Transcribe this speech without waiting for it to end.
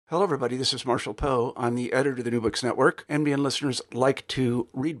Hello, everybody. This is Marshall Poe. I'm the editor of the New Books Network. NBN listeners like to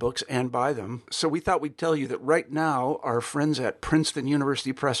read books and buy them. So we thought we'd tell you that right now, our friends at Princeton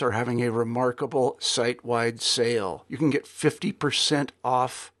University Press are having a remarkable site-wide sale. You can get 50%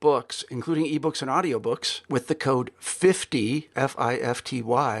 off books, including ebooks and audiobooks, with the code 50,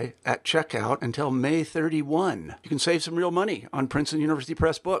 F-I-F-T-Y, at checkout until May 31. You can save some real money on Princeton University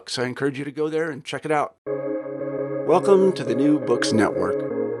Press books. I encourage you to go there and check it out. Welcome to the New Books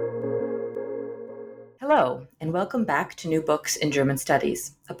Network. Hello, and welcome back to New Books in German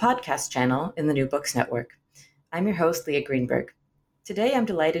Studies, a podcast channel in the New Books Network. I'm your host, Leah Greenberg. Today, I'm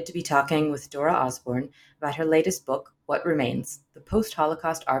delighted to be talking with Dora Osborne about her latest book, What Remains: The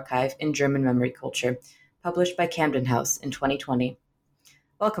Post-Holocaust Archive in German Memory Culture, published by Camden House in 2020.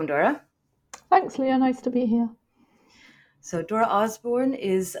 Welcome, Dora. Thanks, Leah. Nice to be here. So Dora Osborne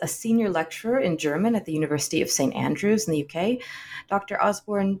is a senior lecturer in German at the University of St. Andrews in the UK. Dr.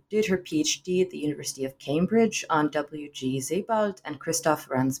 Osborne did her PhD at the University of Cambridge on W.G. Sebald and Christoph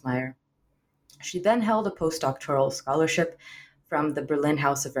Ransmayr. She then held a postdoctoral scholarship from the Berlin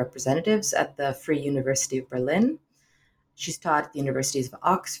House of Representatives at the Free University of Berlin. She's taught at the Universities of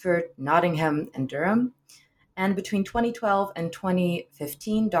Oxford, Nottingham, and Durham. And between 2012 and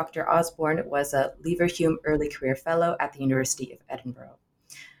 2015, Dr. Osborne was a Leverhulme Early Career Fellow at the University of Edinburgh.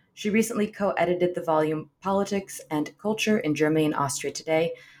 She recently co-edited the volume Politics and Culture in Germany and Austria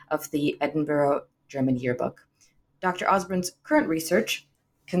Today of the Edinburgh German Yearbook. Dr. Osborne's current research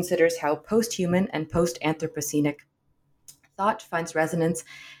considers how post-human and post-Anthropocenic thought finds resonance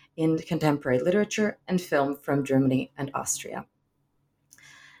in contemporary literature and film from Germany and Austria.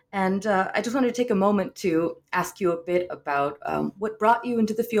 And I just wanted to take a moment to ask you a bit about what brought you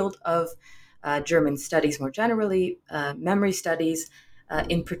into the field of German studies more generally, memory studies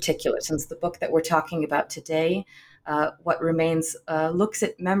in particular, since the book that we're talking about today, What Remains, looks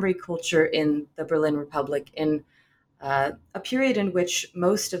at memory culture in the Berlin Republic in a period in which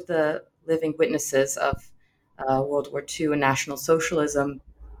most of the living witnesses of World War II and National Socialism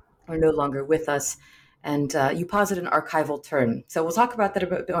are no longer with us. And you posit an archival turn. So we'll talk about that a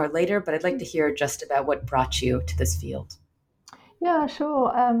bit more later, but I'd like to hear just about what brought you to this field. Yeah,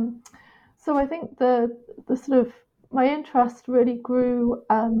 sure. So I think the sort of my interest really grew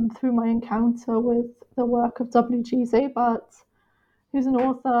through my encounter with the work of W.G. Sebald, who's an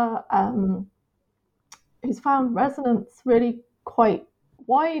author who's found resonance really quite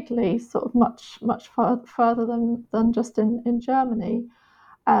widely, sort of much further than just in Germany.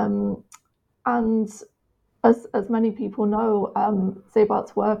 And as many people know,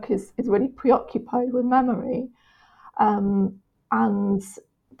 Sebald's work is really preoccupied with memory. And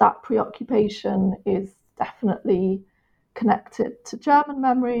that preoccupation is definitely connected to German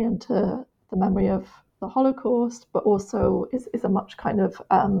memory and to the memory of the Holocaust, but also is a much kind of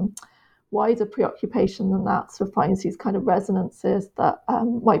wider preoccupation than that. So finds these kind of resonances that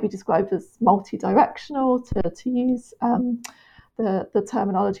might be described as multi-directional, to use the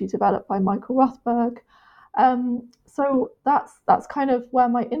terminology developed by Michael Rothberg. So that's kind of where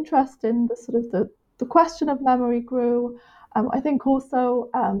my interest in the sort of the question of memory grew. I think also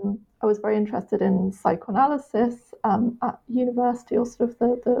I was very interested in psychoanalysis at university, or sort of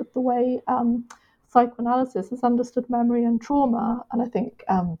the way psychoanalysis has understood memory and trauma. And I think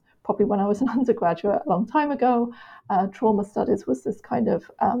probably when I was an undergraduate a long time ago, trauma studies was this kind of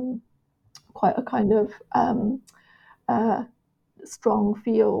quite a kind of strong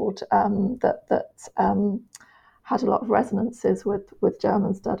field that had a lot of resonances with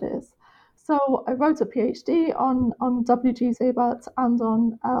German studies. So I wrote a PhD on W.G. Sebald and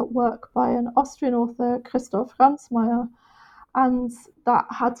on work by an Austrian author, Christoph Ransmayr, and that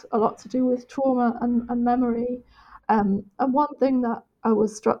had a lot to do with trauma and memory. And one thing that I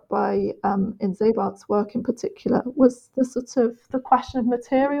was struck by in Sebald's work in particular was the question of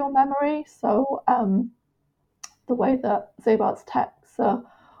material memory. So the way that Sebald's texts are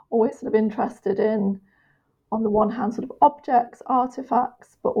always sort of interested in, on the one hand, sort of objects,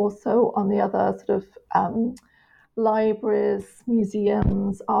 artifacts, but also on the other, sort of libraries,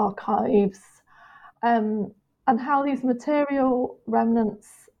 museums, archives, and how these material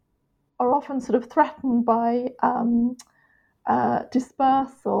remnants are often sort of threatened by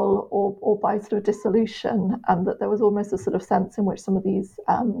dispersal or by sort of dissolution, and that there was almost a sort of sense in which some of these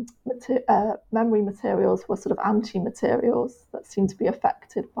memory materials were sort of anti-materials that seemed to be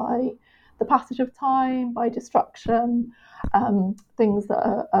affected by the passage of time, by destruction, things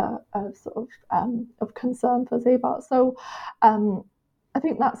that are sort of concern for Sebald. So I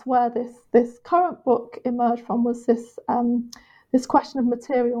think that's where this current book emerged from, was this question of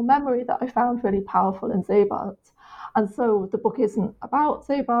material memory that I found really powerful in Sebald. And so the book isn't about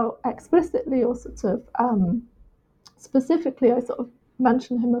Sebald explicitly or sort of specifically. I sort of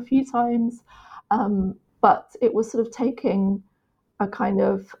mentioned him a few times, but it was sort of taking a kind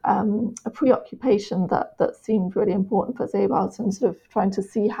of a preoccupation that seemed really important for Sebald and sort of trying to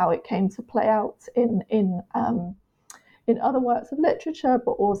see how it came to play out in other works of literature,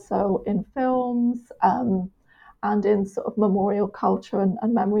 but also in films and in sort of memorial culture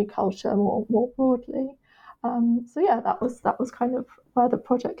and memory culture more broadly. So yeah, that was kind of where the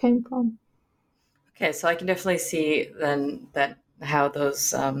project came from. Okay, so I can definitely see then that how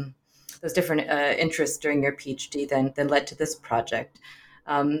those different interests during your PhD then led to this project,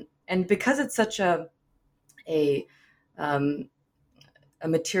 and because it's such a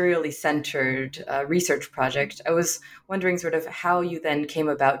materially centered research project, I was wondering sort of how you then came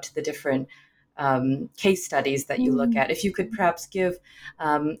about to the different case studies that you look at. If you could perhaps give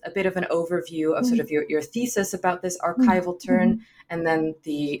a bit of an overview of sort of your thesis about this archival turn, and then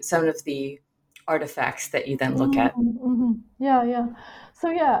some of the artifacts that you then look at. Yeah. So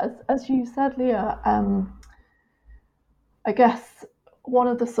yeah, as you said, Leah, I guess one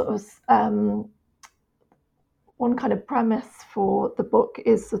of the sort of one kind of premise for the book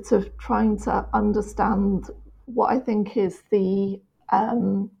is sort of trying to understand what I think is the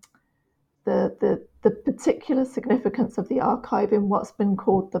particular significance of the archive in what's been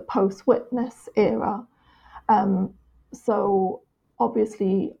called the post-witness era. So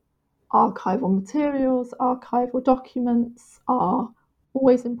obviously, archival materials, archival documents are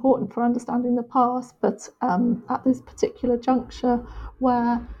always important for understanding the past, but at this particular juncture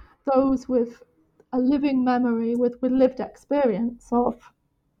where those with a living memory, with lived experience of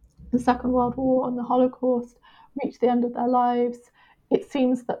the Second World War and the Holocaust reach the end of their lives, it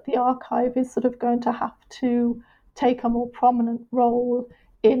seems that the archive is sort of going to have to take a more prominent role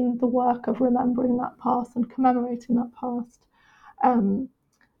in the work of remembering that past and commemorating that past.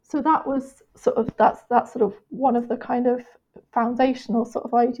 So that was sort of that's sort of one of the kind of foundational sort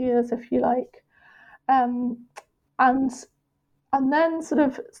of ideas, if you like, and then sort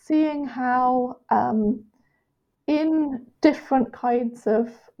of seeing how in different kinds of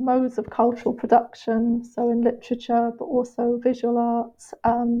modes of cultural production, so in literature, but also visual arts,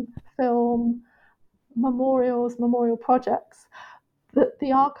 film, memorial projects, that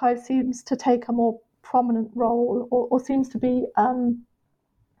the archive seems to take a more prominent role, or seems to be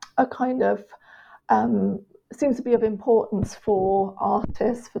a kind of seems to be of importance for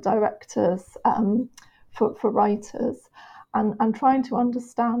artists, for directors, for writers, and trying to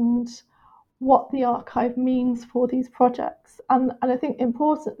understand what the archive means for these projects. And I think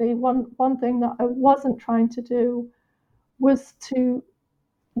importantly, one thing that I wasn't trying to do was to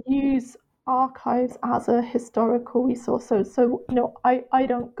use archives as a historical resource. So I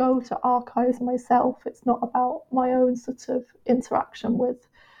don't go to archives myself. It's not about my own sort of interaction with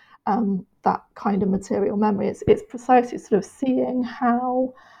that kind of material memory. It's precisely sort of seeing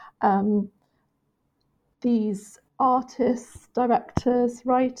how these artists, directors,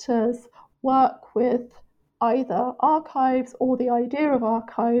 writers work with either archives or the idea of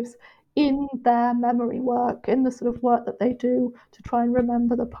archives in their memory work, in the sort of work that they do to try and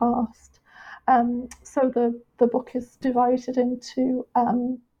remember the past. So the book is divided into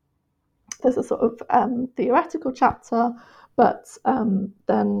there's a sort of theoretical chapter, but then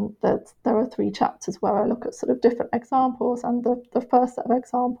there are 3 chapters where I look at sort of different examples, and the first set of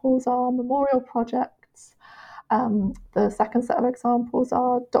examples are memorial projects. The second set of examples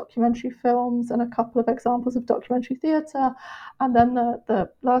are documentary films and a couple of examples of documentary theatre, and then the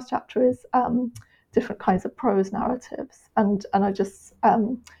last chapter is different kinds of prose narratives. And I just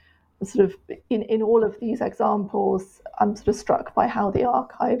sort of in all of these examples, I'm sort of struck by how the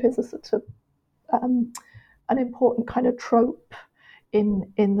archive is a sort of an important kind of trope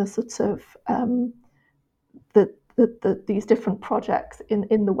in the sort of these different projects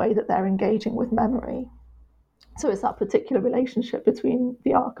in the way that they're engaging with memory. So it's that particular relationship between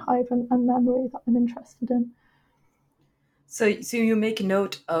the archive and memory that I'm interested in. So you make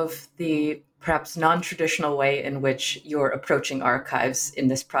note of the perhaps non-traditional way in which you're approaching archives in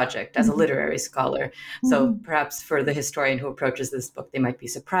this project as a literary scholar. So perhaps for the historian who approaches this book, they might be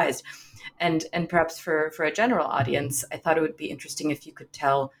surprised. And perhaps for a general audience, I thought it would be interesting if you could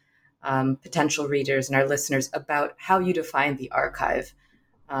tell potential readers and our listeners about how you define the archive,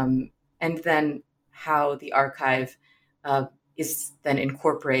 and then how the archive is then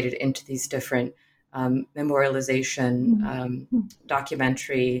incorporated into these different memorialization,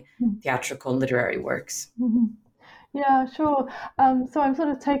 documentary, theatrical, and literary works. Yeah, sure. So I'm sort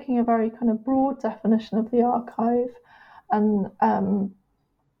of taking a very kind of broad definition of the archive, and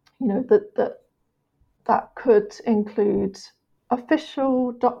that that could include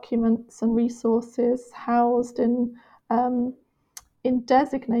official documents and resources housed in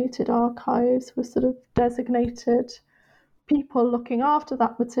designated archives with sort of designated people looking after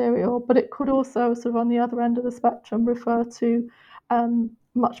that material, but it could also sort of on the other end of the spectrum refer to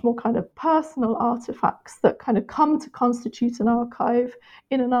much more kind of personal artifacts that kind of come to constitute an archive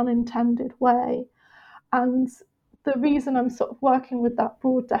in an unintended way. And the reason I'm sort of working with that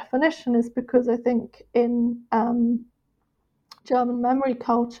broad definition is because I think in German memory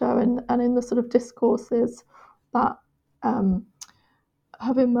culture and in the sort of discourses that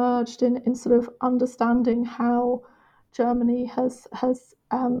have emerged in sort of understanding how Germany has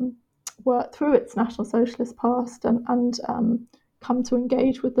worked through its National Socialist past and come to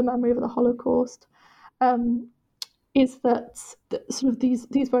engage with the memory of the Holocaust, is that sort of these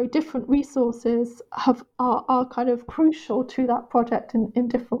very different resources are kind of crucial to that project in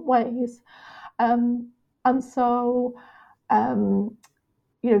different ways, and so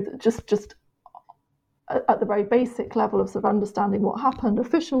just at the very basic level of sort of understanding what happened,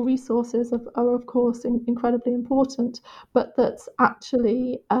 official resources are of course incredibly important, but that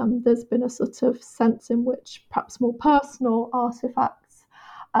actually there's been a sort of sense in which perhaps more personal artifacts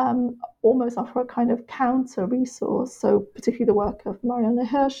almost offer a kind of counter resource. So particularly the work of Marianne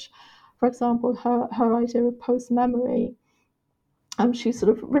Hirsch, for example, her idea of post-memory. She's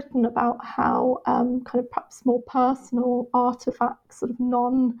sort of written about how kind of perhaps more personal artifacts, sort of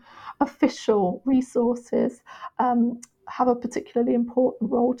non-official resources, have a particularly important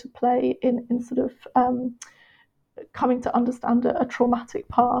role to play in sort of coming to understand a traumatic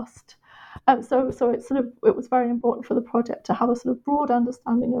past. So it was very important for the project to have a sort of broad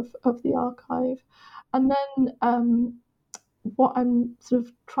understanding of the archive, and then what I'm sort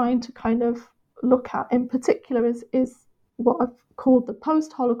of trying to kind of look at in particular is what I've called the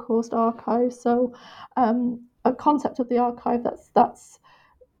post-Holocaust archive. So a concept of the archive that's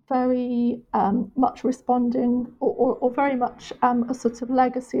very much responding or very much a sort of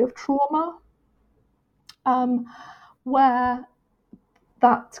legacy of trauma, where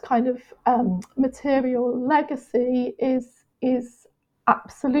that kind of material legacy is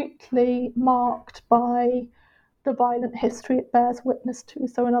absolutely marked by the violent history it bears witness to.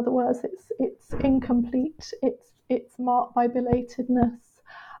 So in other words, it's incomplete, it's marked by belatedness,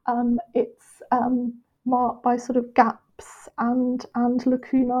 it's marked by sort of gaps and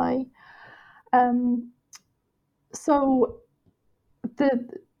lacunae. So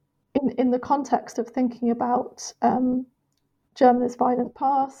in the context of thinking about Germany's violent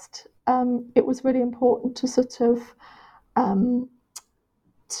past, it was really important to sort of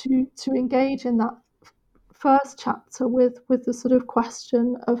to engage in that first chapter with the sort of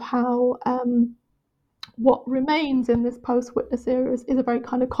question of how what remains in this post-witness era is a very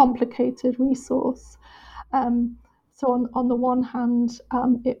kind of complicated resource. So on the one hand,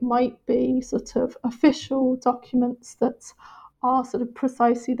 it might be sort of official documents that are sort of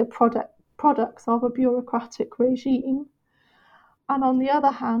precisely the products of a bureaucratic regime. And on the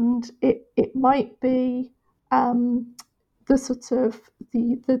other hand, it might be the sort of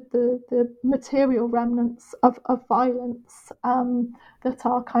the material remnants of violence that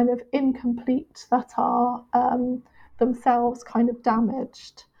are kind of incomplete, that are themselves kind of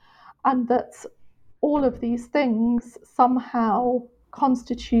damaged, and that all of these things somehow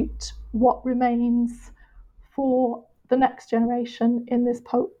constitute what remains for the next generation in this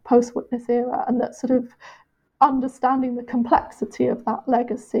post-witness era, and that sort of understanding the complexity of that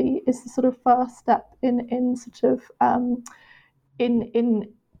legacy is the sort of first step in sort of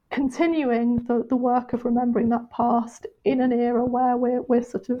in continuing the work of remembering that past in an era where we're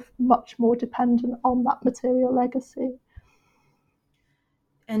sort of much more dependent on that material legacy.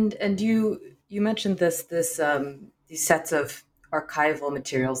 And you mentioned these sets of archival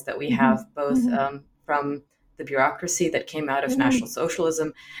materials that we have, both from the bureaucracy that came out of National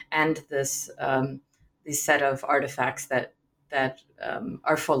Socialism, and this set of artifacts that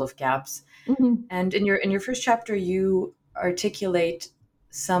are full of gaps. And in your first chapter, you articulate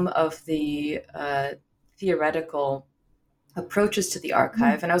some of the theoretical approaches to the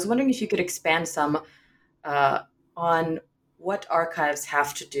archive, and I was wondering if you could expand some on what archives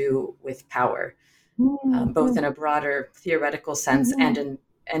have to do with power, both in a broader theoretical sense and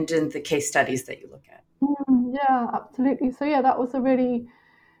in the case studies that you look at. Yeah, absolutely. So that was a really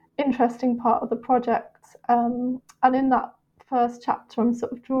interesting part of the project, and in that first chapter I'm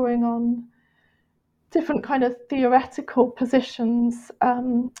sort of drawing on different kind of theoretical positions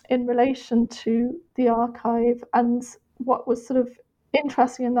in relation to the archive. And what was sort of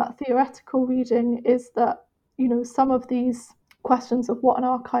interesting in that theoretical reading is that some of these questions of what an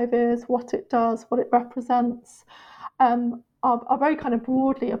archive is, what it does, what it represents, are very kind of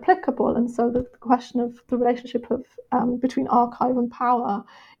broadly applicable. And so the question of the relationship of between archive and power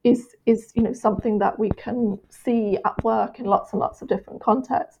is something that we can see at work in lots and lots of different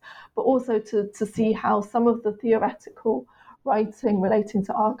contexts, but also to see how some of the theoretical writing relating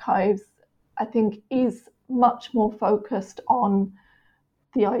to archives, I think, is much more focused on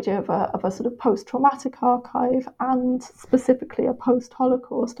the idea of a sort of post-traumatic archive and specifically a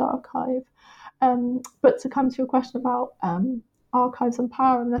post-Holocaust archive. But to come to your question about archives and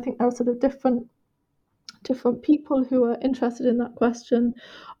power, I think there are sort of different people who are interested in that question.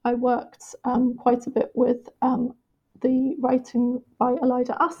 I worked quite a bit with the writing by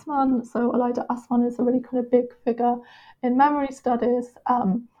Elida Assmann. So Elida Assmann is a really kind of big figure in memory studies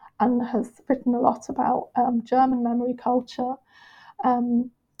and has written a lot about German memory culture.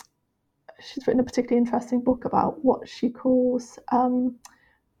 She's written a particularly interesting book about what she calls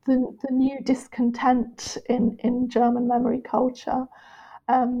the new discontent in German memory culture.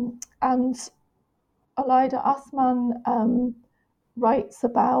 And Elida Assmann writes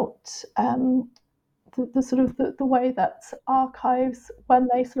about the sort of the way that archives, when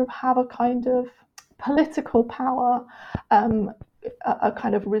they sort of have a kind of political power, a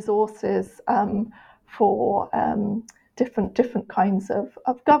kind of resources for different kinds of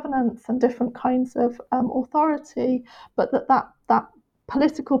governance and different kinds of authority, but that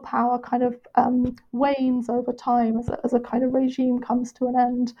political power kind of wanes over time as a kind of regime comes to an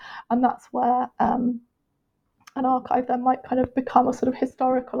end, and that's where an archive then might kind of become a sort of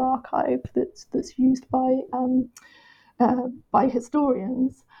historical archive that's used by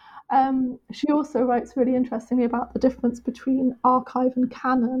historians. She also writes really interestingly about the difference between archive and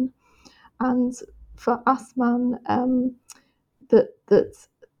canon, and for Assmann, that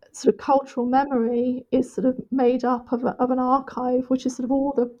sort of cultural memory is sort of made up of an archive, which is sort of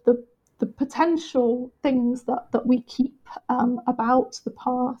all the potential things that we keep about the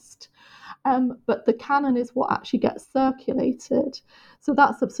past. But the canon is what actually gets circulated. So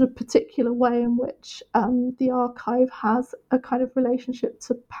that's a sort of particular way in which the archive has a kind of relationship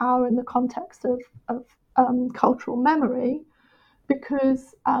to power in the context of cultural memory,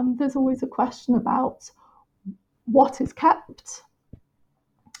 because there's always a question about what is kept,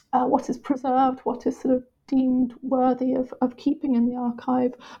 what is preserved, what is sort of deemed worthy of keeping in the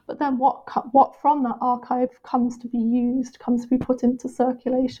archive, but then what from that archive comes to be used, comes to be put into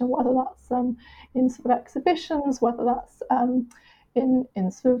circulation, whether that's in sort of exhibitions, whether that's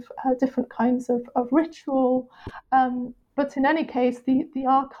in sort of different kinds of ritual. But in any case, the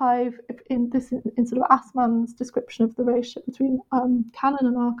archive, in sort of Assmann's description of the relationship between canon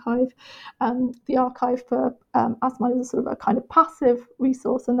and archive, the archive for Assmann is a sort of a kind of passive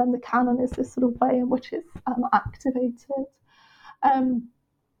resource, and then the canon is this sort of way in which it's activated. And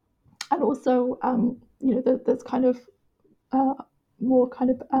also, there's kind of more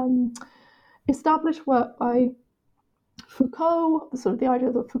kind of established work by Foucault, sort of the idea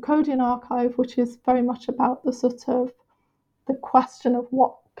of the Foucauldian archive, which is very much about the sort of the question of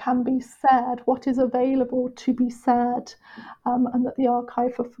what can be said, what is available to be said, and that the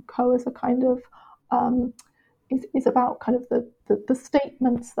archive for Foucault is a kind of is about kind of the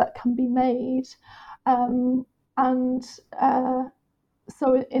statements that can be made, so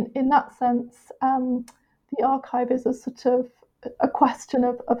in that sense, the archive is a sort of a question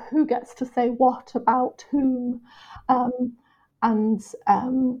of who gets to say what about whom, and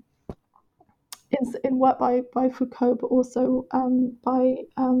in work by Foucault, but also by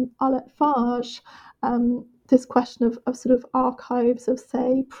Arlette Farge, this question of sort of archives of,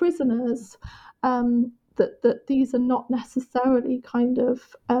 say, prisoners, that these are not necessarily kind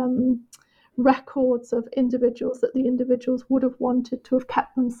of records of individuals that the individuals would have wanted to have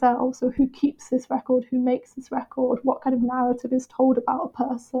kept themselves. So who keeps this record, who makes this record, what kind of narrative is told about a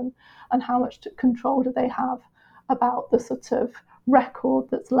person, and how much control do they have about the sort of record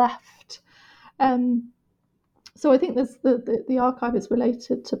that's left. So I think there's the archive is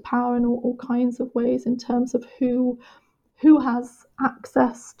related to power in all kinds of ways, in terms of who has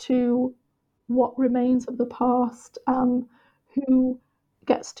access to what remains of the past, who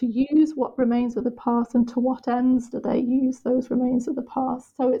gets to use what remains of the past, and to what ends do they use those remains of the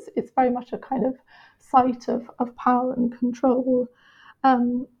past. So it's very much a kind of site of power and control.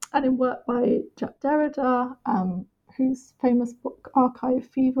 And in work by Jacques Derrida, whose famous book Archive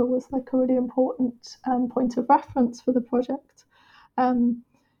Fever was like a really important point of reference for the project,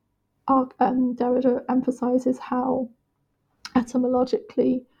 Derrida emphasizes how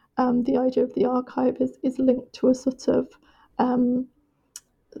etymologically the idea of the archive is linked to a sort of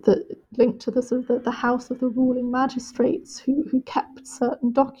linked to the sort of the house of the ruling magistrates who kept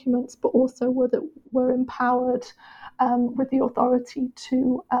certain documents, but also were empowered with the authority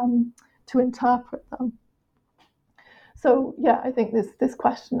to interpret them. So yeah, I think this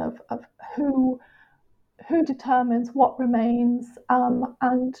question of who determines what remains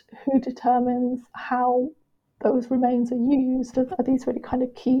and who determines how those remains are used are these really kind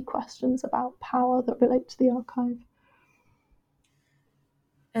of key questions about power that relate to the archive.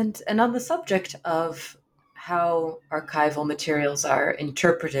 And on the subject of how archival materials are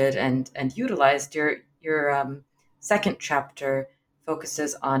interpreted and utilized, your second chapter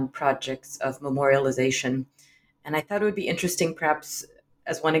focuses on projects of memorialization. And I thought it would be interesting, perhaps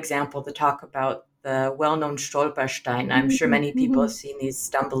as one example, to talk about the well-known Stolperstein. I'm sure many people have seen these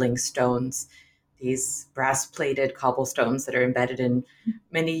stumbling stones, these brass-plated cobblestones that are embedded in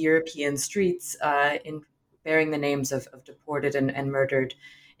many European streets, in bearing the names of deported and murdered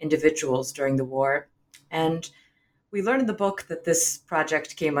individuals during the war. And we learn in the book that this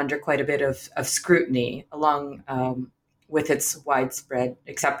project came under quite a bit of scrutiny, along with its widespread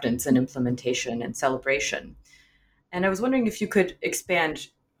acceptance and implementation and celebration. And I was wondering if you could expand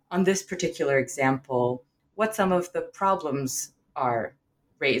on this particular example, what some of the problems are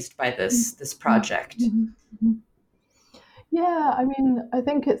raised by this project. Yeah, I mean, I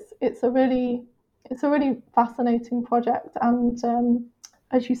think it's a really fascinating project, and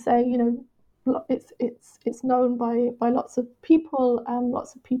as you say, it's known by lots of people.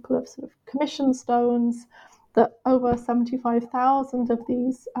 Lots of people have sort of commissioned stones. That over 75,000 of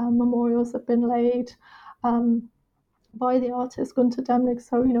these memorials have been laid by the artist Gunter Demnig.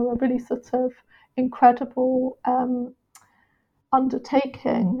 So a really sort of incredible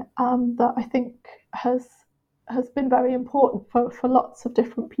undertaking that I think has been very important for lots of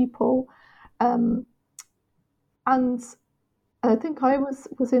different people, and I think I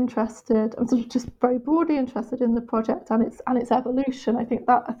was interested. I'm sort of just very broadly interested in the project and its evolution. I think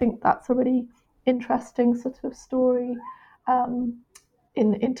that's a really interesting sort of story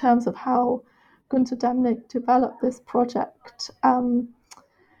in terms of how Gunter Demnig developed this project in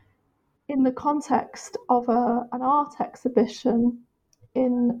the context of an art exhibition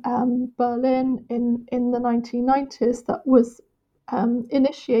in Berlin in the 1990s that was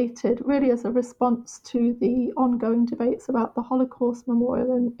initiated really as a response to the ongoing debates about the Holocaust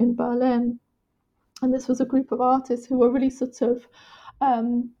Memorial in Berlin. And this was a group of artists who were really sort of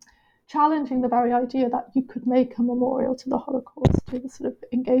challenging the very idea that you could make a memorial to the Holocaust, to sort of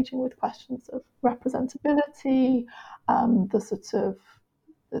engaging with questions of representability,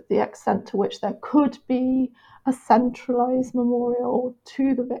 the extent to which there could be a centralized memorial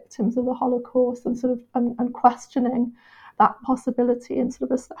to the victims of the Holocaust, and sort of and questioning that possibility in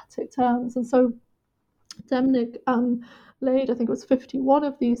sort of aesthetic terms. And so Demnig laid, I think it was 51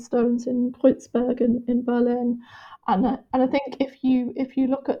 of these stones in Kreuzberg in Berlin, and I think if you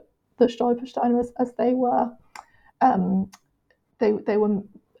look at the Stolpersteine as they were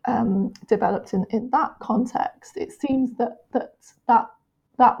developed in that context, it seems that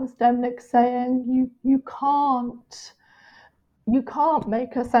was Demnig saying you can't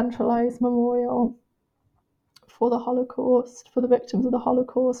make a centralized memorial for the Holocaust, for the victims of the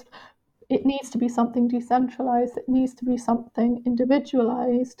Holocaust. It needs to be something decentralized. It needs to be something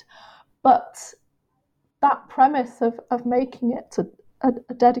individualized. But that premise of making it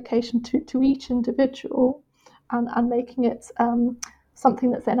a dedication to each individual and making it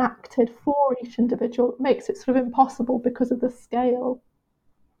something that's enacted for each individual makes it sort of impossible because of the scale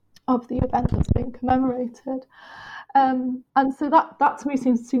of the event that's being commemorated. And so that to me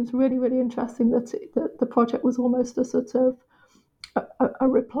seems really, really interesting, that the project was almost a sort of a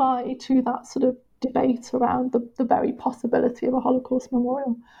reply to that sort of debate around the very possibility of a Holocaust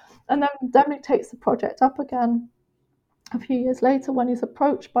memorial. And then Demnig takes the project up again a few years later when he's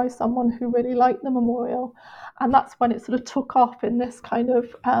approached by someone who really liked the memorial, and that's when it sort of took off in this kind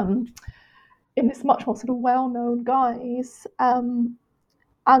of in this much more sort of well-known guise.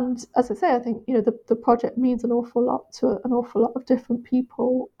 And as I say, I think the project means an awful lot to an awful lot of different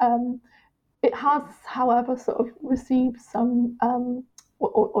people. It has, however, sort of received some,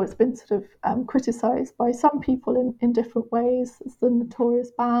 or it's been sort of criticised by some people in different ways, as the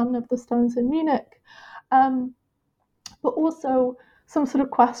notorious ban of the stones in Munich, but also some sort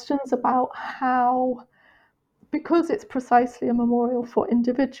of questions about how, because it's precisely a memorial for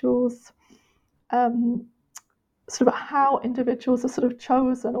individuals, sort of how individuals are sort of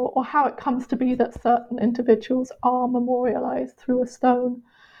chosen, or how it comes to be that certain individuals are memorialized through a stone.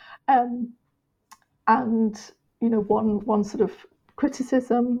 And one sort of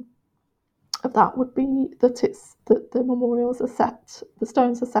criticism of that would be that the memorials are set, the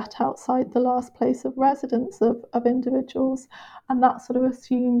stones are set outside the last place of residence of individuals, and that sort of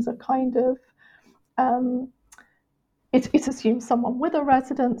assumes a kind of it assumes someone with a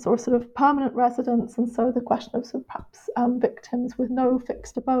residence or a sort of permanent residence, and so the question of sort of perhaps victims with no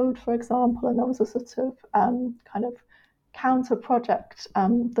fixed abode, for example, and there was a sort of kind of counter project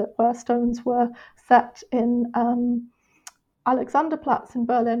that where stones were set in Alexanderplatz in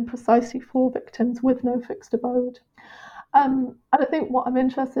Berlin precisely for victims with no fixed abode. And I think what I'm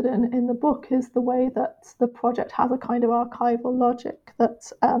interested in the book is the way that the project has a kind of archival logic,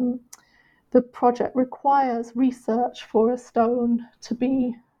 that the project requires research for a stone to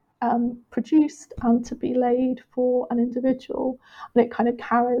be produced and to be laid for an individual, and it kind of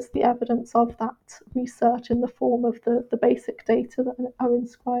carries the evidence of that research in the form of the basic data that are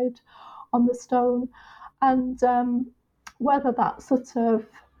inscribed on the stone. And whether that sort of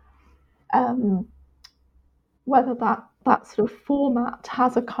format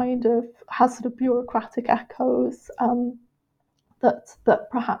has sort of bureaucratic echoes that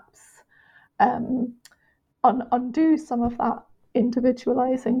perhaps undo some of that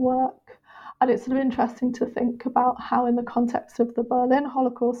individualizing work. And it's sort of interesting to think about how, in the context of the Berlin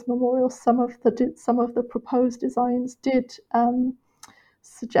Holocaust Memorial, some of the proposed designs did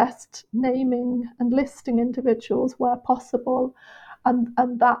suggest naming and listing individuals where possible, and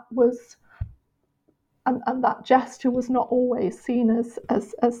that gesture was not always seen as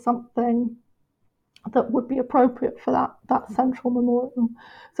something that would be appropriate for that central memorial.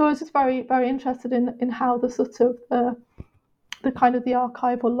 So I was just very, very interested in how the sort of the kind of the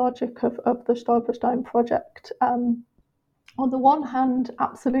archival logic of the Stolperstein project, on the one hand,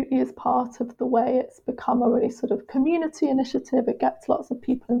 absolutely is part of the way it's become a really sort of community initiative. It gets lots of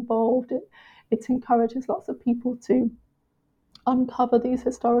people involved. It encourages lots of people to uncover these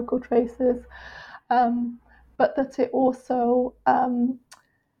historical traces, but that it also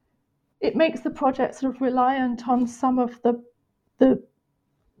it makes the project sort of reliant on some of the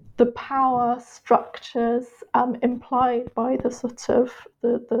power structures implied by the sort of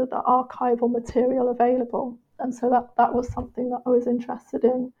the archival material available. And so that was something that I was interested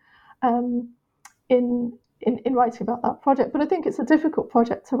in writing about that project. But I think it's a difficult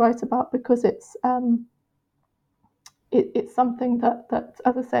project to write about because it's something that,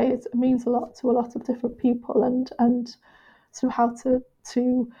 as I say, it means a lot to a lot of different people, and sort of how to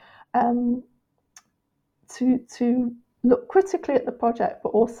look critically at the project, but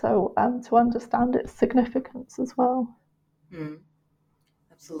also to understand its significance as well.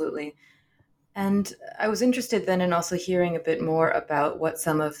 Absolutely. And I was interested then in also hearing a bit more about what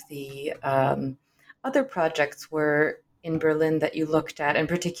some of the other projects were in Berlin that you looked at, in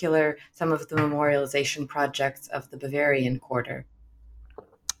particular, some of the memorialization projects of the Bavarian Quarter.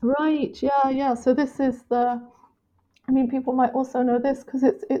 Right, yeah. So this is people might also know this because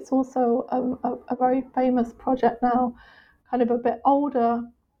it's also a very famous project now, kind of a bit older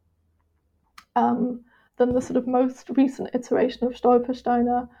than the sort of most recent iteration of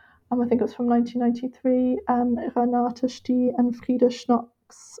Stolpersteiner. I think it was from 1993, Renate Stie and Friede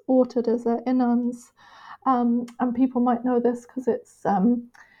Schnock's Orte des Erinnerns. And people might know this because it's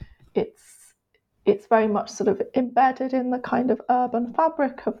very much sort of embedded in the kind of urban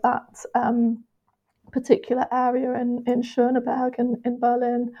fabric of that particular area in Schöneberg in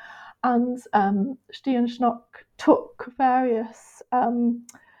Berlin. And Stie and Schnock took various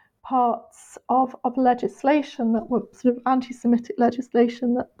parts of legislation that were sort of anti-Semitic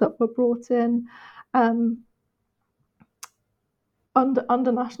legislation that were brought in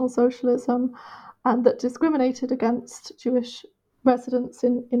under National Socialism, and that discriminated against Jewish residents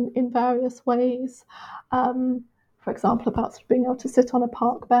in various ways. For example, about sort of being able to sit on a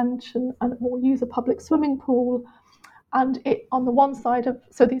park bench and or use a public swimming pool. And it on the one side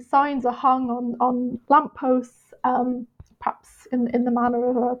so these signs are hung on lampposts, perhaps in the manner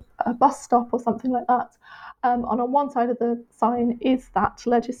of a bus stop or something like that. And on one side of the sign is that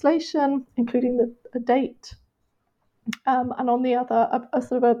legislation, including the date, and on the other a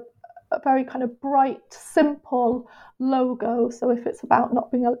sort of a very kind of bright, simple logo. So if it's about not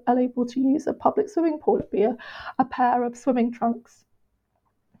being able to use a public swimming pool, it'd be a pair of swimming trunks.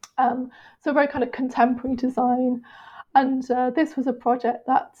 So very kind of contemporary design. And this was a project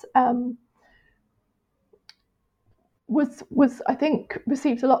that was I think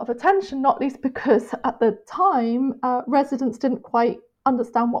received a lot of attention, not least because at the time residents didn't quite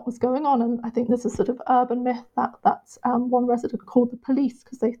understand what was going on, and I think there's a sort of urban myth that one resident called the police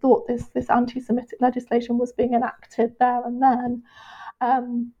because they thought this anti-Semitic legislation was being enacted there and then.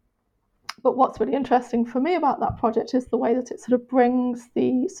 But what's really interesting for me about that project is the way that it sort of brings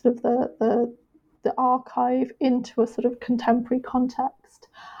the sort of the archive into a sort of contemporary context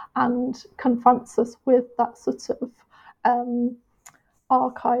and confronts us with that sort of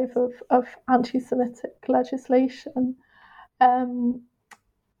archive of anti-Semitic legislation.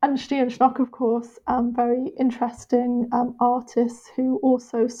 And Stian Schnock, of course, very interesting artists who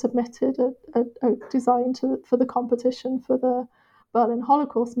also submitted a design for the competition for the Berlin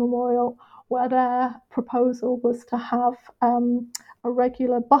Holocaust Memorial, where their proposal was to have a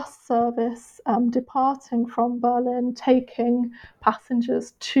regular bus service departing from Berlin, taking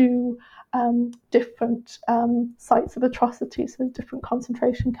passengers to different sites of atrocity, so different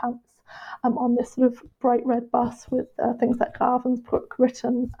concentration camps. On this sort of bright red bus with things like Ravensbrück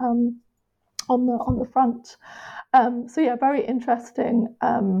written on the front. So yeah, very interesting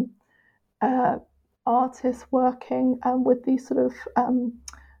artists working with these sort of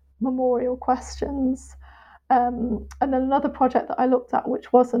memorial questions. And then another project that I looked at,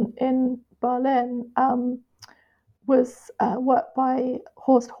 which wasn't in Berlin, was work by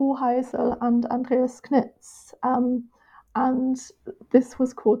Horst Hoheisel and Andreas Knitz. And this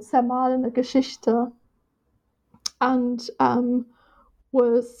was called Zermalene Geschichte, and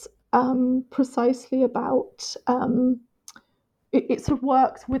was precisely about it sort of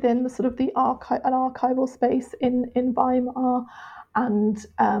works within the sort of an archival space in Weimar, and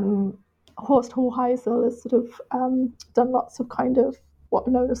Horst Hoheisel has sort of done lots of kind of what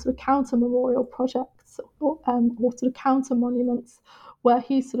are known as sort of counter memorial projects or sort of counter monuments, where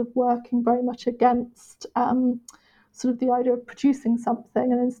he's sort of working very much against sort of the idea of producing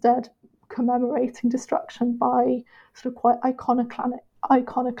something and instead commemorating destruction by sort of quite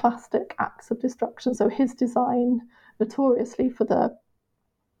iconoclastic acts of destruction. So his design, notoriously for the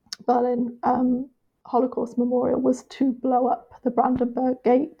Berlin Holocaust Memorial, was to blow up the Brandenburg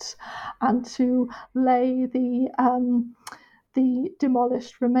Gate and to lay the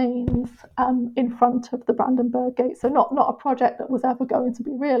demolished remains in front of the Brandenburg Gate. So not a project that was ever going to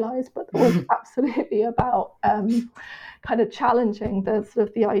be realised, but was absolutely about kind of challenging the sort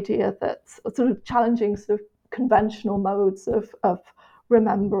of the idea that sort of challenging sort of conventional modes of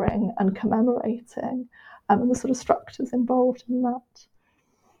remembering and commemorating, and the sort of structures involved in that.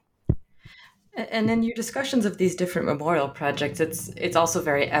 And in your discussions of these different memorial projects, it's also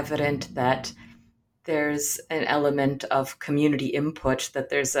very evident that there's an element of community input, that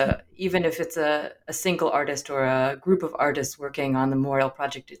there's even if it's a single artist or a group of artists working on the memorial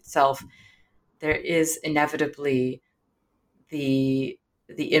project itself, there is inevitably the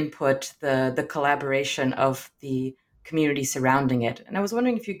input, the collaboration of the community surrounding it. And I was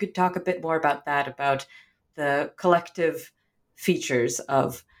wondering if you could talk a bit more about that, about the collective features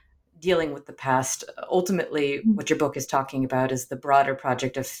of dealing with the past. Ultimately, what your book is talking about is the broader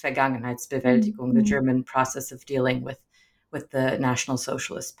project of Vergangenheitsbewältigung, the German process of dealing with the National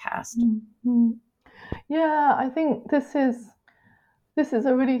Socialist past. Yeah, I think this is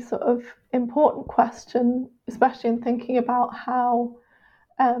a really sort of important question, especially in thinking about how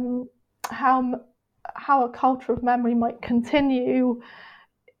a culture of memory might continue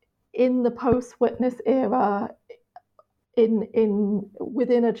in the post-witness era,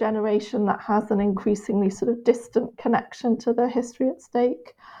 within a generation that has an increasingly sort of distant connection to the history at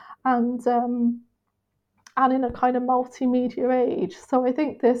stake, and in a kind of multimedia age. So I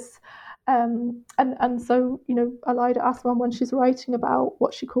think this, and so Alida Osborne, when she's writing about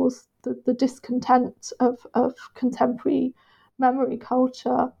what she calls the discontent of contemporary memory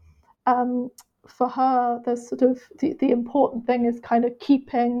culture, for her, there's sort of the important thing is kind of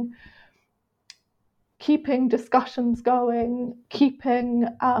keeping discussions going, keeping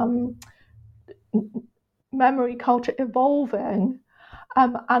memory culture evolving,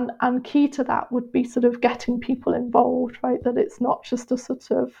 and key to that would be sort of getting people involved, right? That it's not just a sort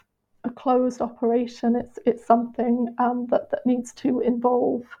of a closed operation. It's something that needs to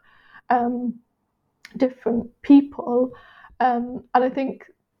involve different people, and I think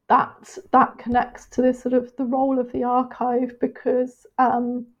that connects to this sort of the role of the archive, because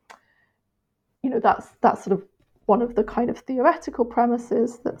that's sort of one of the kind of theoretical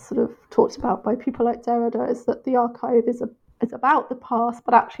premises that's sort of talked about by people like Dora, is that the archive is about the past,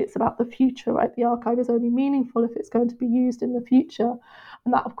 but actually it's about the future, right? The archive is only meaningful if it's going to be used in the future.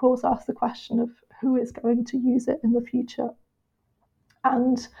 And that, of course, asks the question of who is going to use it in the future.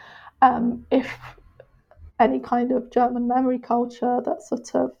 And if any kind of German memory culture that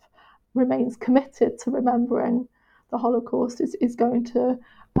sort of remains committed to remembering the Holocaust is going to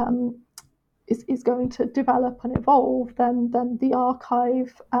develop and evolve, then the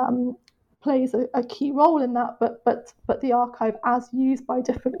archive plays a key role in that, but the archive as used by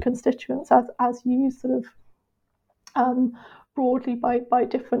different constituents, as used sort of broadly by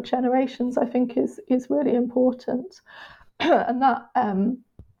different generations, I think is really important. And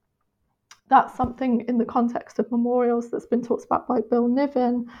that's something in the context of memorials that's been talked about by Bill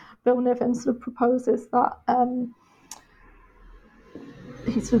Niven. Bill Niven sort of proposes that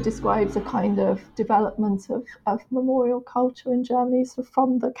he sort of describes a kind of development of memorial culture in Germany, sort of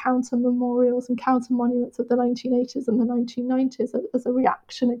from the counter memorials and counter monuments of the 1980s and the 1990s as a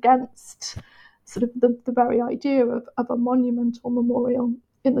reaction against sort of the very idea of a monument or memorial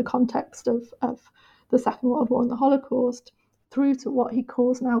in the context of the Second World War and the Holocaust, through to what he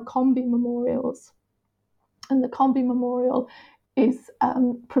calls now combi memorials. And the combi memorial is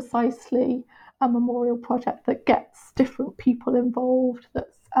precisely a memorial project that gets different people involved,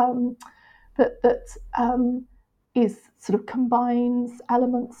 that is sort of combines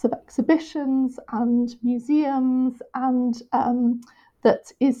elements of exhibitions and museums, and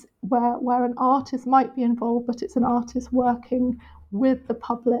that is where an artist might be involved, but it's an artist working with the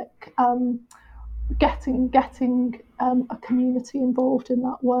public, getting a community involved in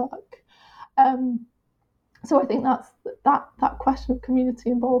that work. So I think that question of community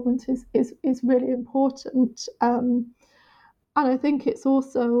involvement is really important, and I think it's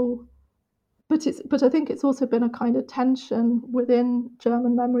also, but I think it's also been a kind of tension within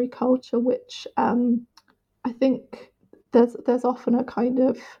German memory culture, which I think there's often a kind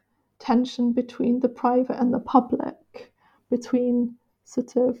of tension between the private and the public, between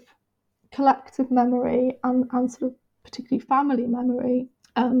sort of collective memory and sort of particularly family memory,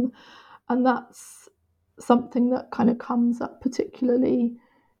 and that's something that kind of comes up particularly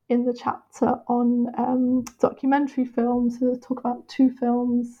in the chapter on documentary films. So I talk about two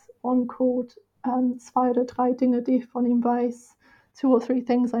films, one called Zwei oder drei Dinge, die ich von ihm weiß, 2 or 3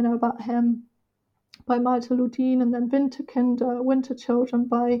 things I know about him, by Malte Ludin, and then Winterkinder, Winter Children,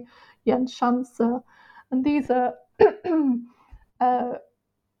 by Jens Schanzer. And these are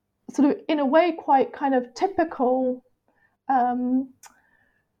sort of, in a way, quite kind of typical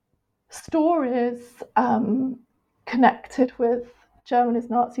stories connected with Germany's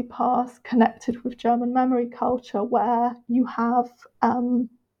Nazi past, connected with German memory culture, where you have,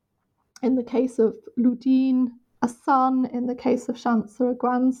 in the case of Ludin, a son, in the case of Schanzer, a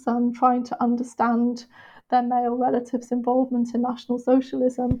grandson, trying to understand their male relatives' involvement in National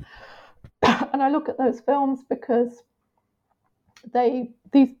Socialism. And I look at those films because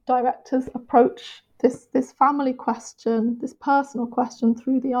these directors approach this family question, this personal question,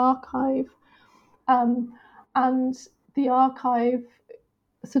 through the archive, and the archive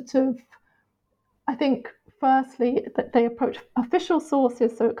sort of, I think, firstly, that they approach official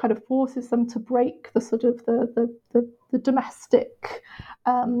sources, so it kind of forces them to break the sort of the domestic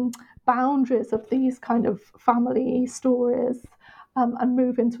boundaries of these kind of family stories, and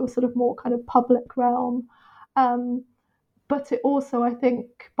move into a sort of more kind of public realm. But it also, I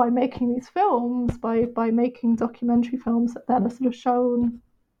think, by making these films, by making documentary films that then are sort of shown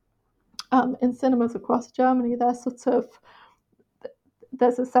in cinemas across Germany,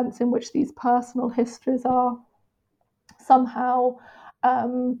 there's a sense in which these personal histories are somehow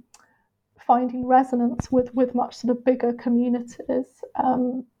finding resonance with much sort of bigger communities,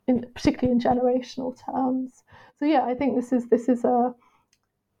 particularly in generational terms. So yeah, I think this is a.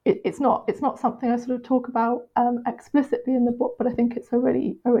 It's not something I sort of talk about explicitly in the book, but I think it's a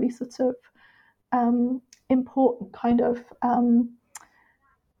really sort of important kind of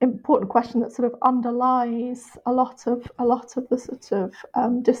important question that sort of underlies a lot of the sort of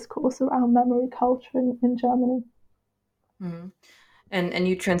discourse around memory culture in Germany. Mm-hmm. And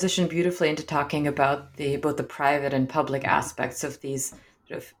you transition beautifully into talking about both the private and public aspects of these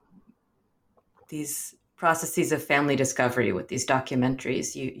processes of family discovery with these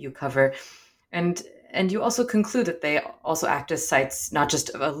documentaries you cover, and you also conclude that they also act as sites not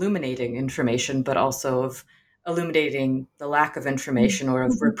just of illuminating information, but also of illuminating the lack of information or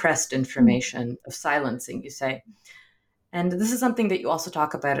of repressed information, of silencing, you say. And this is something that you also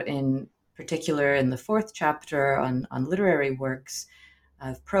talk about in particular in the 4th chapter on literary works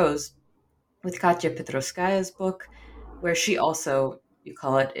of prose with Katya Petrovskaya's book, where she also, you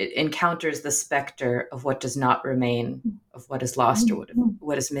call it encounters the specter of what does not remain, of what is lost or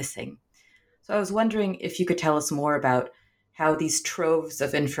what is missing. So I was wondering if you could tell us more about how these troves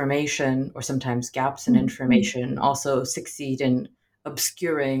of information, or sometimes gaps in information, also succeed in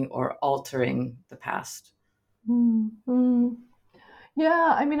obscuring or altering the past.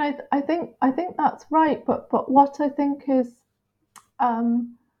 Yeah, I mean, I think that's right, but what I think is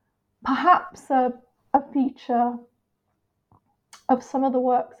perhaps a feature of some of the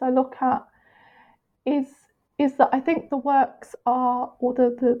works I look at is that I think the works are, or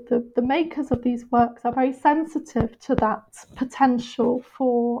the makers of these works are very sensitive to that potential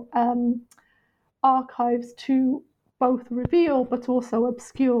for archives to both reveal but also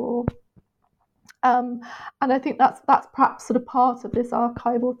obscure. And I think that's perhaps sort of part of this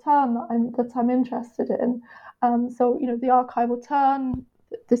archival turn that I'm interested in. So the archival turn.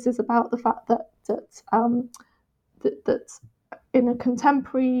 This is about the fact that in a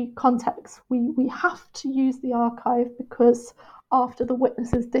contemporary context, we have to use the archive because after the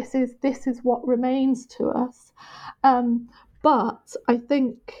witnesses, this is what remains to us. But I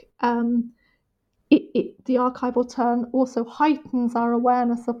think the archival turn also heightens our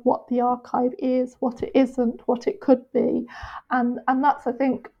awareness of what the archive is, what it isn't, what it could be, and that's, I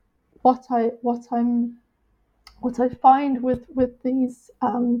think, what I find with these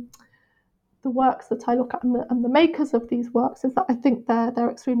the works that I look at and the makers of these works is that I think they're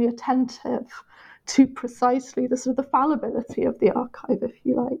extremely attentive to precisely the sort of the fallibility of the archive, if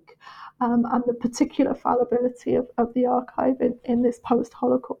you like, and the particular fallibility of the archive in this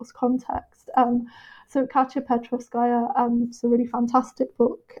post-Holocaust context. So Katya Petrovskaya, it's a really fantastic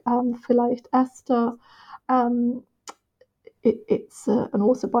book, Philaite Esther. It's an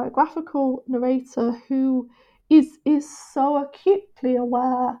autobiographical narrator who is so acutely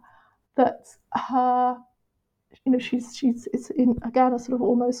aware that her, it's in, again, a sort of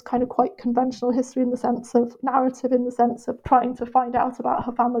almost kind of quite conventional history in the sense of narrative, in the sense of trying to find out about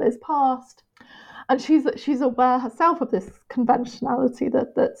her family's past, and she's aware herself of this conventionality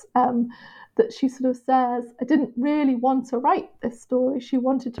that she sort of says, I didn't really want to write this story. She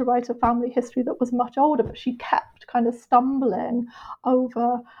wanted to write a family history that was much older, but she kept kind of stumbling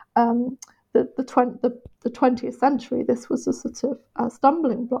over the 20th century. This was a sort of a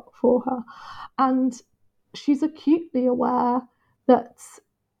stumbling block for her, and she's acutely aware that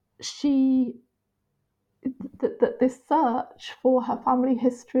that this search for her family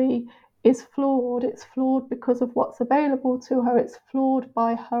history is flawed. It's flawed because of what's available to her. It's flawed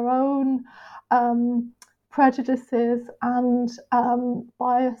by her own prejudices and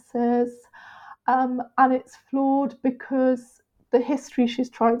biases, and it's flawed because the history she's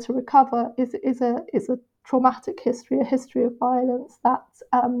trying to recover is a traumatic history, a history of violence that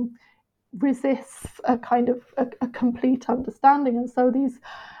resists a kind of a complete understanding. And so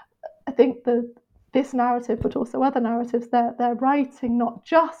I think this narrative, but also other narratives, they're writing not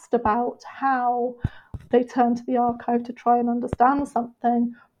just about how they turn to the archive to try and understand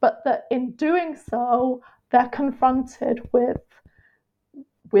something, but that in doing so, they're confronted with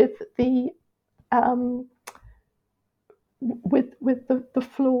the the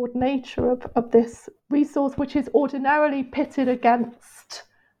flawed nature of this resource, which is ordinarily pitted against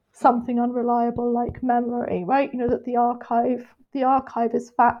something unreliable like memory, right? That the archive is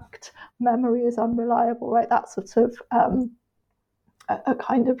fact, memory is unreliable, right? That's sort of a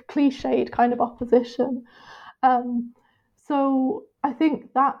kind of cliched kind of opposition. So I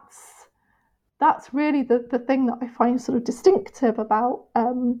think that's really the thing that I find sort of distinctive about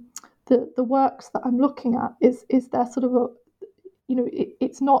the works that I'm looking at is their sort of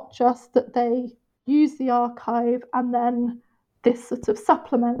it's not just that they use the archive and then this sort of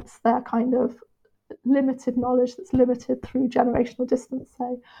supplements their kind of limited knowledge that's limited through generational distance,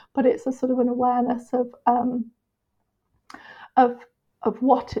 say, but it's a sort of an awareness of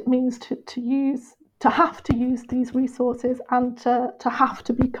what it means to have to use these resources and to have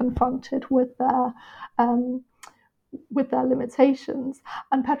to be confronted with their limitations.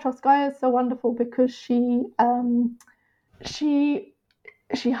 And Petrovskaya is so wonderful because she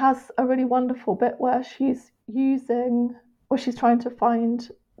has a really wonderful bit where she's trying to find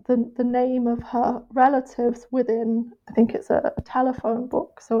the name of her relatives within, I think it's a telephone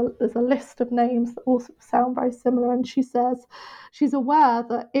book. So there's a list of names that all sound very similar. And she says she's aware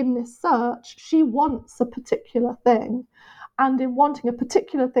that in this search, she wants a particular thing. And in wanting a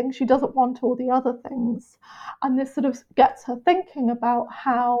particular thing, she doesn't want all the other things. And this sort of gets her thinking about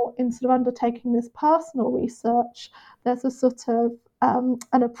how, instead of undertaking this personal research, there's a sort of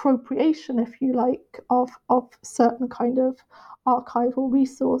an appropriation, if you like, of certain kind of archival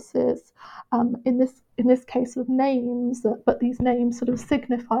resources. In this case, of names, but these names sort of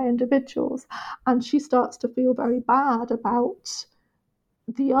signify individuals. And she starts to feel very bad about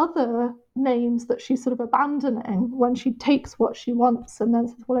the other names that she's sort of abandoning when she takes what she wants and then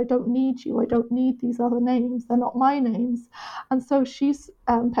says, well, I don't need you, I don't need these other names, they're not my names. And so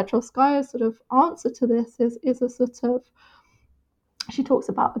Petrovskaya's sort of answer to this is a sort of, she talks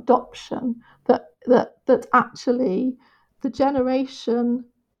about adoption, that actually the generation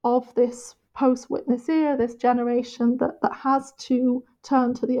of this post-witness era, this generation that has to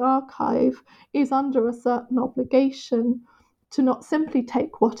turn to the archive, is under a certain obligation to not simply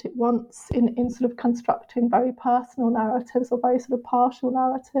take what it wants in sort of constructing very personal narratives or very sort of partial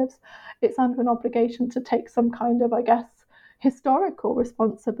narratives. It's under an obligation to take some kind of, I guess, historical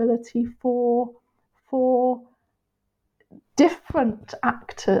responsibility for different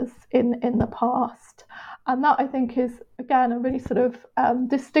actors in the past. And that, I think, is, again, a really sort of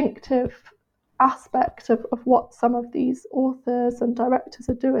distinctive aspect of what some of these authors and directors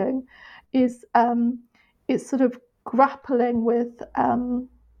are doing, is sort of grappling with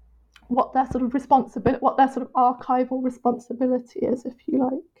what their sort of responsibility, what their sort of archival responsibility is, if you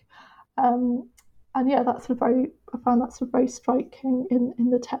like. And yeah, that's sort of I found that sort of very striking in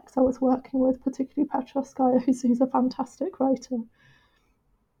the text I was working with, particularly Petrovskaya, who's a fantastic writer.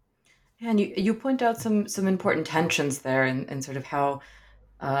 And you point out some important tensions there in sort of how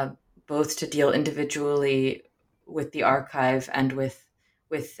both to deal individually with the archive and with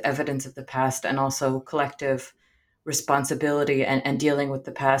evidence of the past, and also collective responsibility and dealing with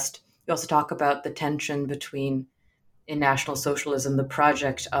the past. You also talk about the tension between, in National Socialism, the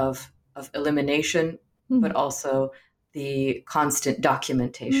project of elimination, but also the constant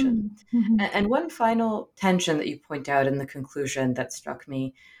documentation. And one final tension that you point out in the conclusion that struck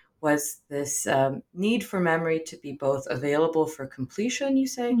me was this need for memory to be both available for completion, you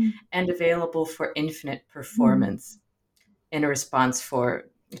say, and available for infinite performance in a response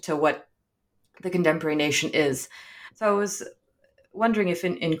to what the contemporary nation is. So I was wondering if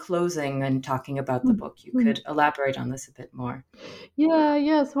in closing and talking about the book, you could elaborate on this a bit more.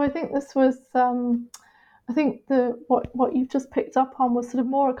 Yeah. So I think this was, I think what you've just picked up on was sort of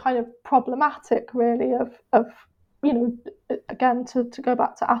more a kind of problematic, really, of again, to go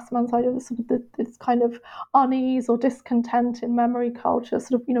back to Assmann's idea of sort of this kind of unease or discontent in memory culture,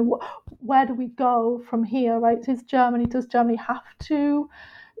 sort of, where do we go from here, right? Does Germany have to,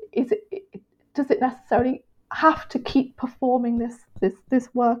 does it necessarily have to keep performing this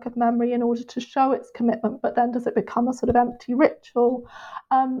work of memory in order to show its commitment, but then does it become a sort of empty ritual?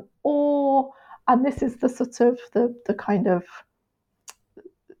 And this is the sort of the kind of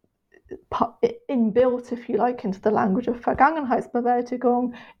inbuilt, if you like, into the language of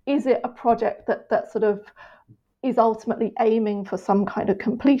Vergangenheitsbewältigung. Is it a project that sort of is ultimately aiming for some kind of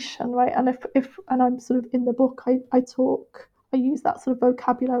completion, right? And if I'm sort of in the book, I use that sort of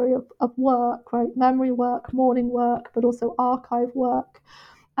vocabulary of work, right? Memory work, mourning work, but also archive work.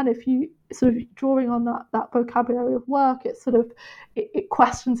 And if you sort of drawing on that vocabulary of work, it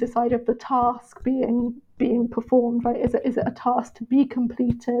questions this idea of the task being performed, right? Is it a task to be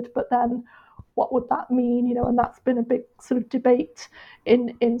completed? But then what would that mean? And that's been a big sort of debate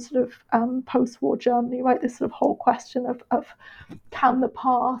in sort of post-war Germany, right? This sort of whole question of can the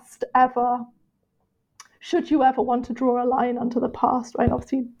past ever, should you ever want to draw a line under the past, right?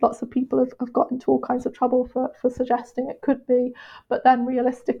 Obviously, lots of people have got into all kinds of trouble for suggesting it could be, but then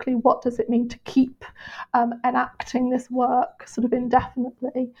realistically, what does it mean to keep enacting this work sort of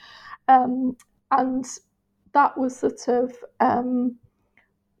indefinitely? And that was sort of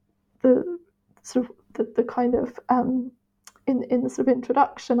the kind of in the sort of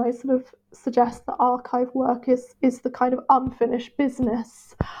introduction, I sort of suggest that archive work is the kind of unfinished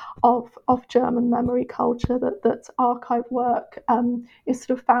business of German memory culture. That archive work is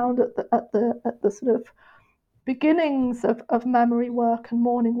sort of found at the sort of beginnings of memory work and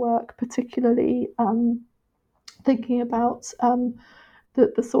mourning work, particularly thinking about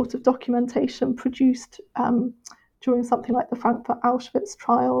the sort of documentation produced during something like the Frankfurt Auschwitz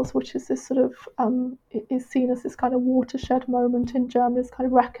trials, which is this sort of is seen as this kind of watershed moment in Germany's kind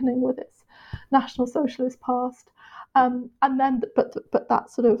of reckoning with its National Socialist past, and then but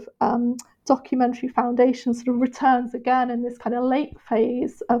that sort of documentary foundation sort of returns again in this kind of late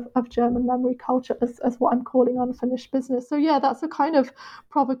phase of German memory culture as what I'm calling unfinished business. So yeah, that's a kind of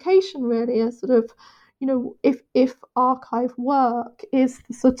provocation, really, a sort of, if archive work is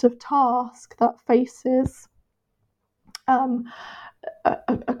the sort of task that faces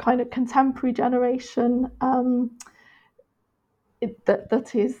a kind of contemporary generation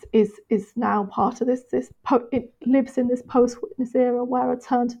that is now part of this it lives in this post-witness era where a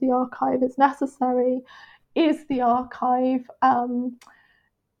turn to the archive is necessary. Is the archive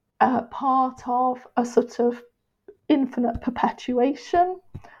part of a sort of infinite perpetuation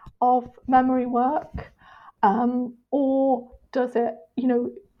of memory work, or does it,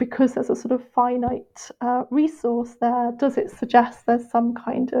 because there's a sort of finite resource there, does it suggest there's some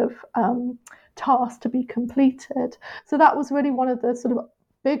kind of task to be completed? So that was really one of the sort of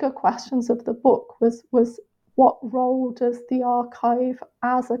bigger questions of the book, was what role does the archive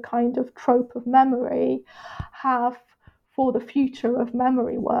as a kind of trope of memory have for the future of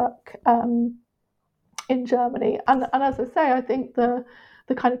memory work in Germany? And as I say, I think the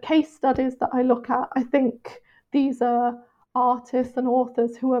kind of case studies that I look at, I think these are artists and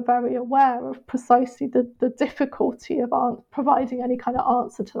authors who are very aware of precisely the difficulty of providing any kind of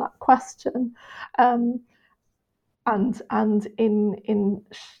answer to that question, and in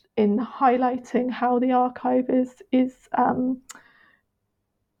highlighting how the archive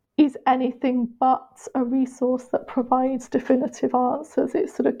is anything but a resource that provides definitive answers.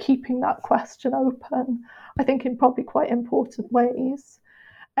 It's sort of keeping that question open, I think, in probably quite important ways.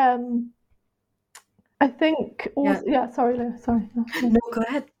 I think also, sorry. No, go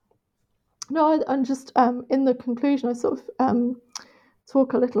ahead. No, and just in the conclusion, I sort of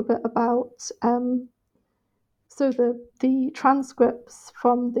talk a little bit about so the transcripts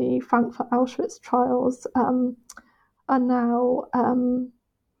from the Frankfurt Auschwitz trials are now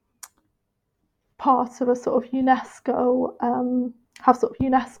part of a sort of UNESCO, have sort of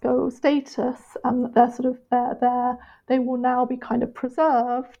UNESCO status, and they're sort of they will now be kind of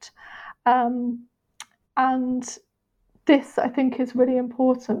preserved, and this I think is really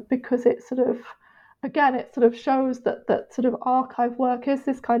important because it sort of, again, it sort of shows that sort of archive work is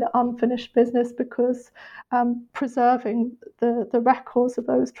this kind of unfinished business, because preserving the records of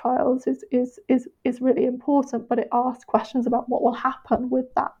those trials is really important, but it asks questions about what will happen with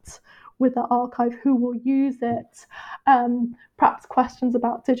the archive, who will use it, perhaps questions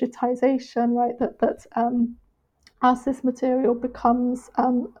about digitization, right? That as this material becomes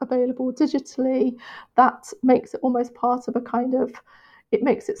available digitally, that makes it almost part of a kind of, it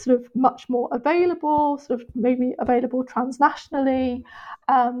makes it sort of much more available, sort of maybe available transnationally.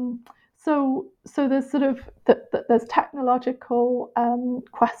 So there's sort of there's technological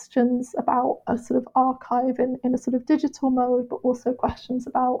questions about a sort of archive in a sort of digital mode, but also questions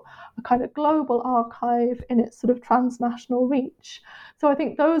about a kind of global archive in its sort of transnational reach. So I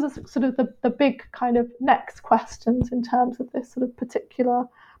think those are sort of the big kind of next questions in terms of this sort of particular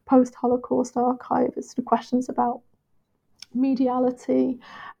post-Holocaust archive. Is sort of questions about mediality,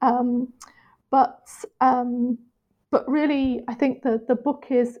 but really, I think the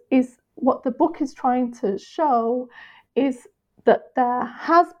book is what the book is trying to show is that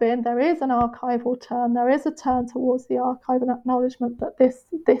there is an archival turn, there is a turn towards the archive, and acknowledgement that this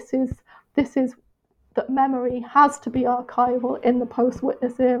is that memory has to be archival in the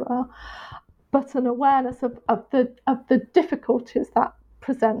post-witness era, but an awareness of the difficulties that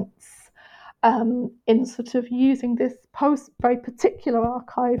presents in sort of using this very particular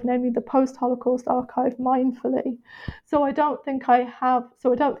archive, namely the post-Holocaust archive, mindfully. So I don't think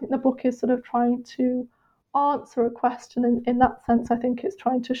the book is sort of trying to answer a question in that sense. I think it's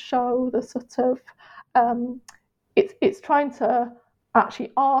trying to show the sort of it's trying to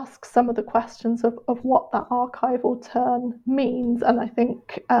actually ask some of the questions of what that archival turn means, and I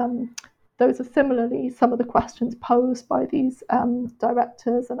think those are similarly some of the questions posed by these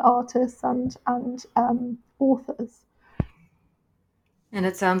directors and artists and authors. And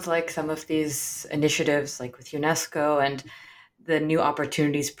it sounds like some of these initiatives, like with UNESCO and the new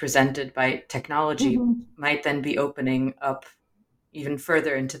opportunities presented by technology, might then be opening up even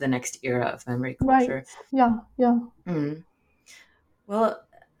further into the next era of memory culture. Right. Yeah. Well,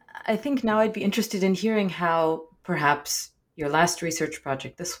 I think now I'd be interested in hearing how perhaps your last research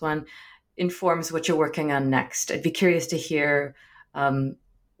project, this one, informs what you're working on next. I'd be curious to hear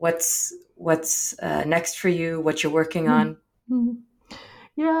what's next for you, what you're working on.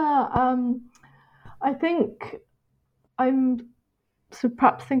 Yeah, I think I'm sort of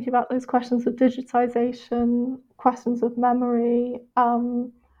perhaps thinking about those questions of digitization, questions of memory.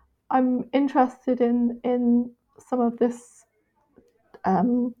 I'm interested in some of this,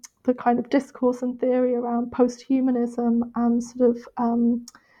 the kind of discourse and theory around post-humanism and sort of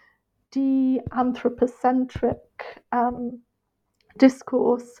de-anthropocentric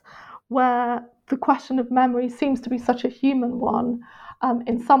discourse, where the question of memory seems to be such a human one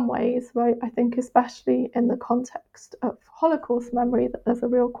in some ways, right? I think especially in the context of Holocaust memory, that there's a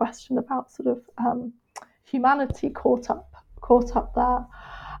real question about sort of humanity caught up there.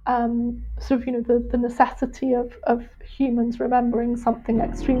 Sort of, the necessity of humans remembering something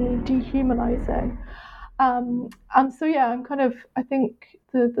extremely dehumanizing. And so, yeah, I'm kind of, I think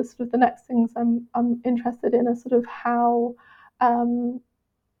the sort of the next things I'm interested in are sort of how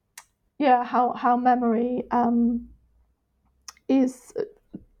memory is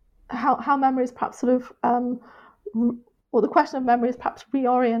how memory is perhaps sort of or the question of memory is perhaps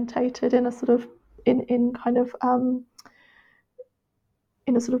reorientated in a sort of in kind of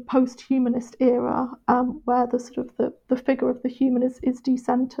in a sort of post-humanist era, where the sort of the figure of the human is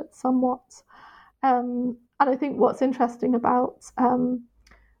decentered somewhat. And I think what's interesting about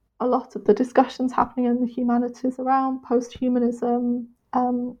a lot of the discussions happening in the humanities around post-humanism,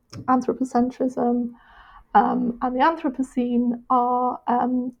 anthropocentrism, and the Anthropocene are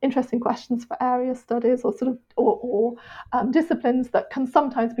interesting questions for area studies, or sort of or disciplines that can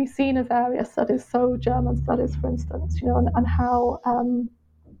sometimes be seen as area studies. So German studies, for instance, and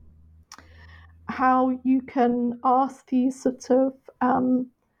how you can ask these sort of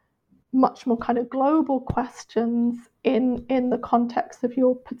much more kind of global questions in the context of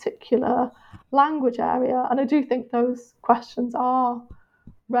your particular language area. And I do think those questions are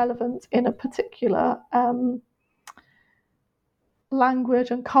relevant in a particular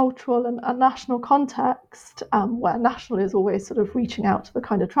language and cultural and national context, where national is always sort of reaching out to the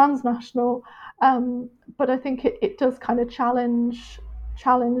kind of transnational. But I think it does kind of challenge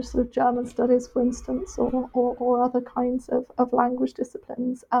sort of German studies, for instance, or other kinds of language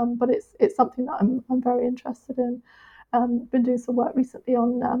disciplines. But it's something that I'm very interested in. Been doing some work recently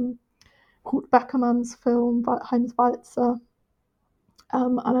on Kurt Beckermann's film Heinz Walzer,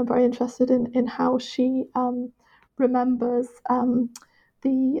 and I'm very interested in how she remembers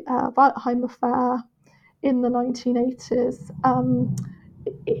the Waldheim affair in the 1980s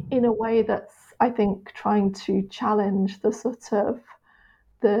in a way that's, I think, trying to challenge the sort of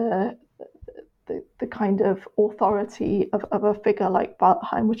the kind of authority of a figure like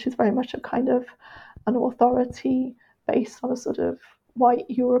Waldheim, which is very much a kind of an authority based on a sort of white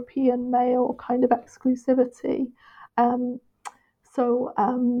European male kind of exclusivity. So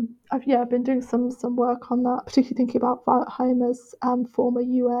I've been doing some work on that, particularly thinking about Waldheim as former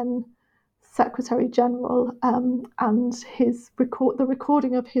UN Secretary General, and the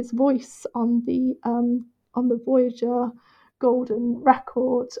recording of his voice on the Voyager Golden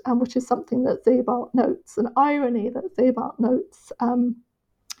Record, which is something that Sebald notes, an irony that Sebald notes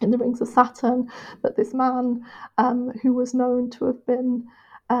in The Rings of Saturn, that this man who was known to have been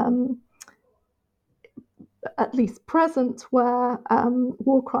at least present where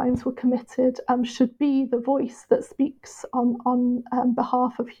war crimes were committed, should be the voice that speaks on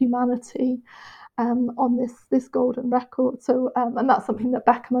behalf of humanity on this golden record. So, and that's something that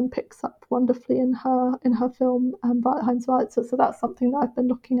Beckermann picks up wonderfully in her film Heinz Walzer. So that's something that I've been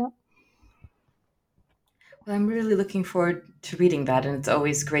looking at. Well, I'm really looking forward to reading that, and it's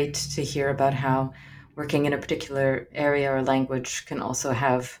always great to hear about how working in a particular area or language can also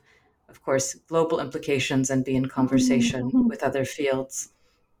have, of course, global implications and be in conversation with other fields.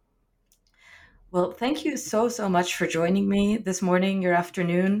 Well, thank you so much for joining me this morning, your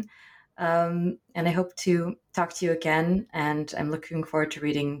afternoon. And I hope to talk to you again. And I'm looking forward to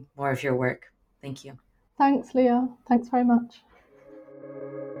reading more of your work. Thank you. Thanks, Leah. Thanks very much.